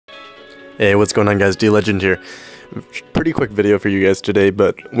Hey, what's going on, guys? DLegend here. Pretty quick video for you guys today,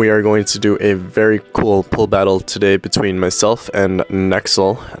 but we are going to do a very cool pull battle today between myself and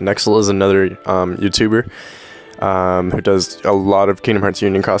Nexil. Nexil is another YouTuber who does a lot of Kingdom Hearts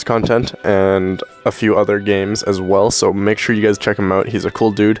Union Cross content and a few other games as well, so make sure you guys check him out. He's a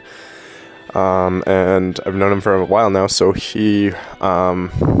cool dude, and I've known him for a while now, so he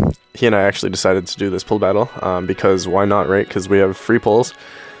and I actually decided to do this pull battle because why not, right? Because we have free pulls.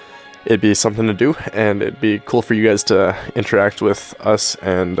 It'd be something to do, and it'd be cool for you guys to interact with us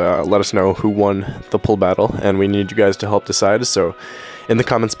and let us know who won the pull battle, and we need you guys to help decide. So in the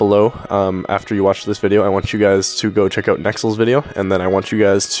comments below, after you watch this video, I want you guys to go check out Nexil's video, and then I want you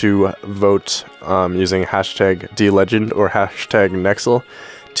guys to vote using hashtag DLegend or hashtag Nexil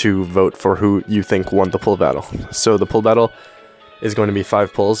to vote for who you think won the pull battle. So the pull battle is going to be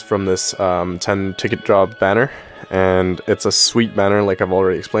 5 pulls from this 10 ticket draw banner, and it's a sweet banner like I've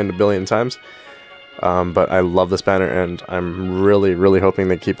already explained a billion times, but I love this banner, and I'm really hoping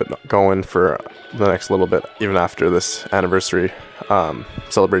they keep it going for the next little bit, even after this anniversary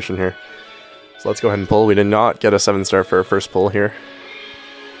celebration here. So let's go ahead and pull. We did not get a 7-star for our first pull here,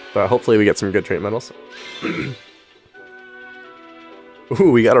 but hopefully we get some good trait medals.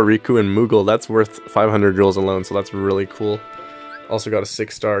 Ooh, we got a Riku and Moogle. That's worth 500 jewels alone, so that's really cool. Also got a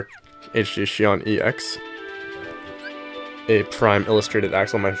 6-star HD Xion EX, a Prime Illustrated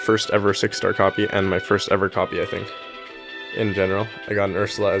Axel, my first ever 6-star copy, and my first ever copy, I think, in general. I got an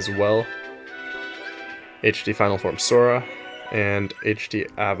Ursula as well, HD Final Form Sora, and HD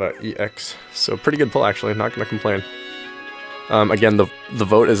Ava EX. So pretty good pull, actually, not gonna complain. Again, the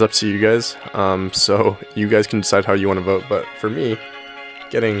vote is up to you guys, so you guys can decide how you want to vote, but for me,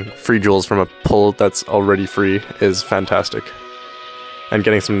 getting free jewels from a pull that's already free is fantastic. And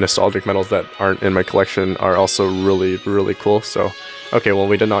getting some nostalgic medals that aren't in my collection are also really cool. So, okay, well,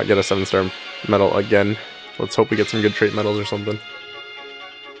 we did not get a 7-star medal again. Let's hope we get some good trait medals or something.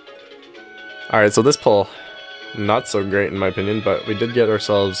 Alright, so this pull, not so great in my opinion, but we did get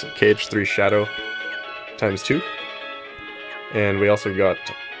ourselves KH3 Shadow ×2. And we also got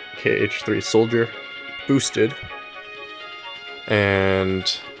KH3 Soldier boosted. And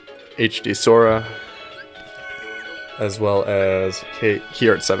HD Sora, as well as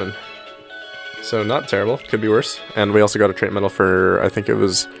KHUx 7. So not terrible, could be worse. And we also got a trait medal for, I think it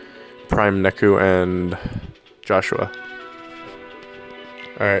was Prime Neku and Joshua.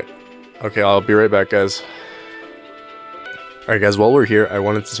 Alright, okay, I'll be right back, guys. Alright guys, while we're here, I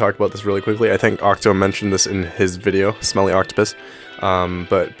wanted to talk about this really quickly. I think Octo mentioned this in his video, Smelly Octopus.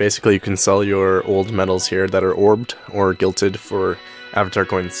 But basically you can sell your old medals here that are orbed or gilted for avatar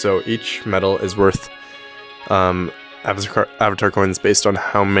coins. So each medal is worth avatar coins based on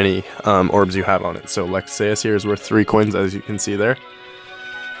how many orbs you have on it. So Lexaeus here is worth 3 coins, as you can see there.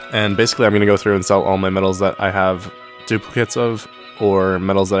 And basically I'm going to go through and sell all my medals that I have duplicates of, or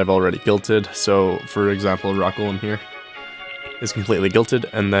medals that I've already gilted. So for example, Rockwell here is completely gilted,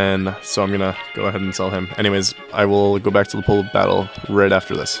 and then so I'm going to go ahead and sell him. Anyways, I will go back to the pull battle right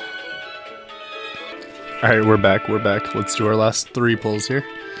after this. Alright, we're back. Let's do our last 3 pulls here.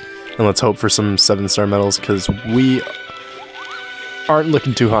 And let's hope for some 7-star medals, because we aren't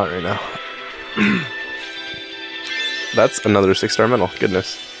looking too hot right now. That's another 6-star medal.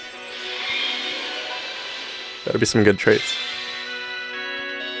 Goodness. Better be some good traits.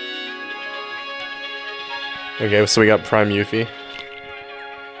 Okay, so we got Prime Yuffie.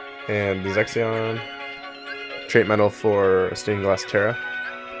 And the Zexion. Trait medal for Stained Glass Terra.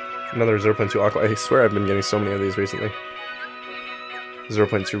 Another 0.2 Aqua. I swear I've been getting so many of these recently.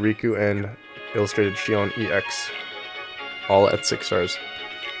 0.2 Riku and Illustrated Xion EX, all at 6 stars.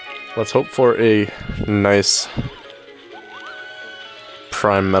 Let's hope for a nice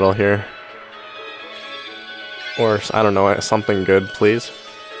Prime medal here, or I don't know, something good, please.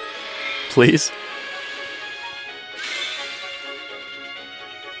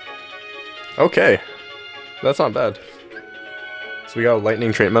 Okay, that's not bad. So we got a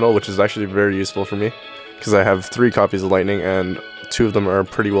Lightning trait medal, which is actually very useful for me, because I have 3 copies of Lightning, and 2 of them are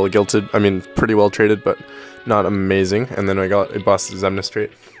pretty well gilted. I mean, pretty well traded, but not amazing. And then I got a Boss Xemnas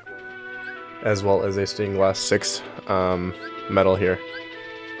trait, as well as a Stained Glass 6 medal here,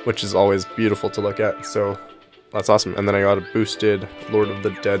 which is always beautiful to look at. So that's awesome. And then I got a boosted Lord of the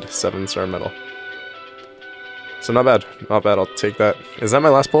Dead 7-star medal. So not bad. I'll take that. Is that my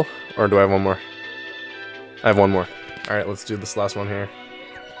last pull, or do I have one more? I have one more. All right, let's do this last one here.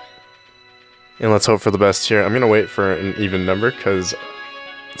 And let's hope for the best here. I'm going to wait for an even number, because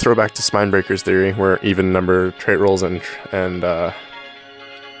throwback to Spinebreaker's theory, where even number trait rolls and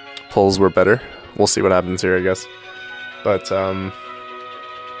pulls were better. We'll see what happens here, I guess. But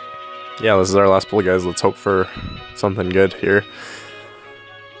yeah, this is our last pull, guys. Let's hope for something good here.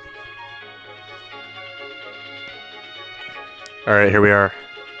 Alright, here we are.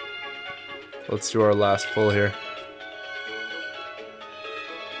 Let's do our last pull here.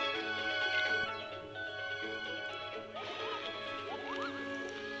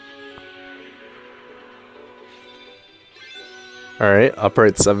 Alright,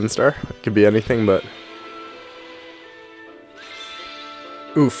 upright 7-star. Could be anything, but...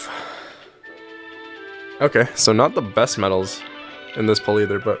 oof. Okay, so not the best metals in this pull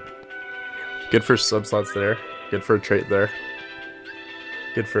either, but good for subslots there, good for a trait there,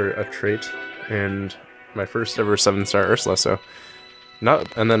 good for a trait, and my first ever 7-star Ursula, so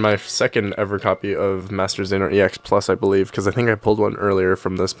and then my second ever copy of Master Xehanort EX Plus, I believe, because I think I pulled one earlier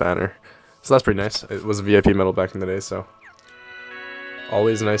from this banner, so that's pretty nice. It was a VIP medal back in the day, so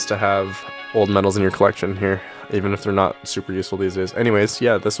always nice to have old medals in your collection here, even if they're not super useful these days. Anyways,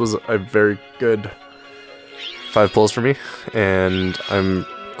 yeah, this was a very good 5 pulls for me, and I'm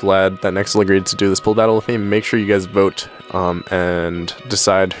glad that Nexil agreed to do this pull battle with me. Make sure you guys vote and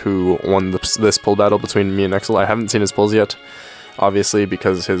decide who won this pull battle between me and Nexil. I haven't seen his pulls yet, obviously,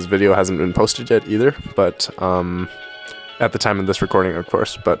 because his video hasn't been posted yet either, but at the time of this recording, of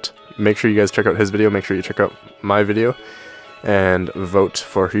course. But make sure you guys check out his video, make sure you check out my video, and vote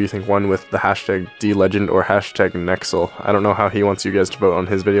for who you think won with the hashtag DLegend or hashtag Nexil. I don't know how he wants you guys to vote on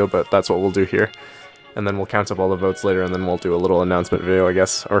his video, but that's what we'll do here. And then we'll count up all the votes later, and then we'll do a little announcement video, I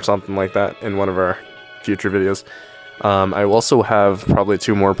guess, or something like that in one of our future videos. I also have probably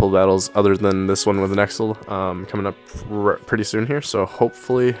 2 more pull battles other than this one with Nexil coming up pretty soon here, so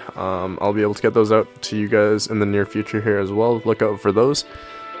hopefully I'll be able to get those out to you guys in the near future here as well. Look out for those.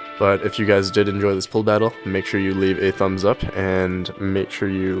 But if you guys did enjoy this pull battle, make sure you leave a thumbs up and make sure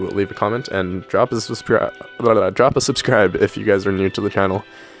you leave a comment and drop a subscribe if you guys are new to the channel.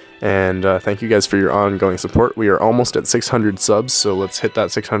 And thank you guys for your ongoing support. We are almost at 600 subs, so let's hit that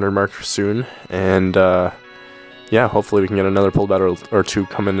 600 mark soon. And yeah, hopefully we can get another pull battle or 2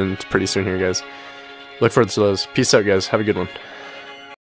 coming in pretty soon here, guys. Look forward to those. Peace out, guys. Have a good one.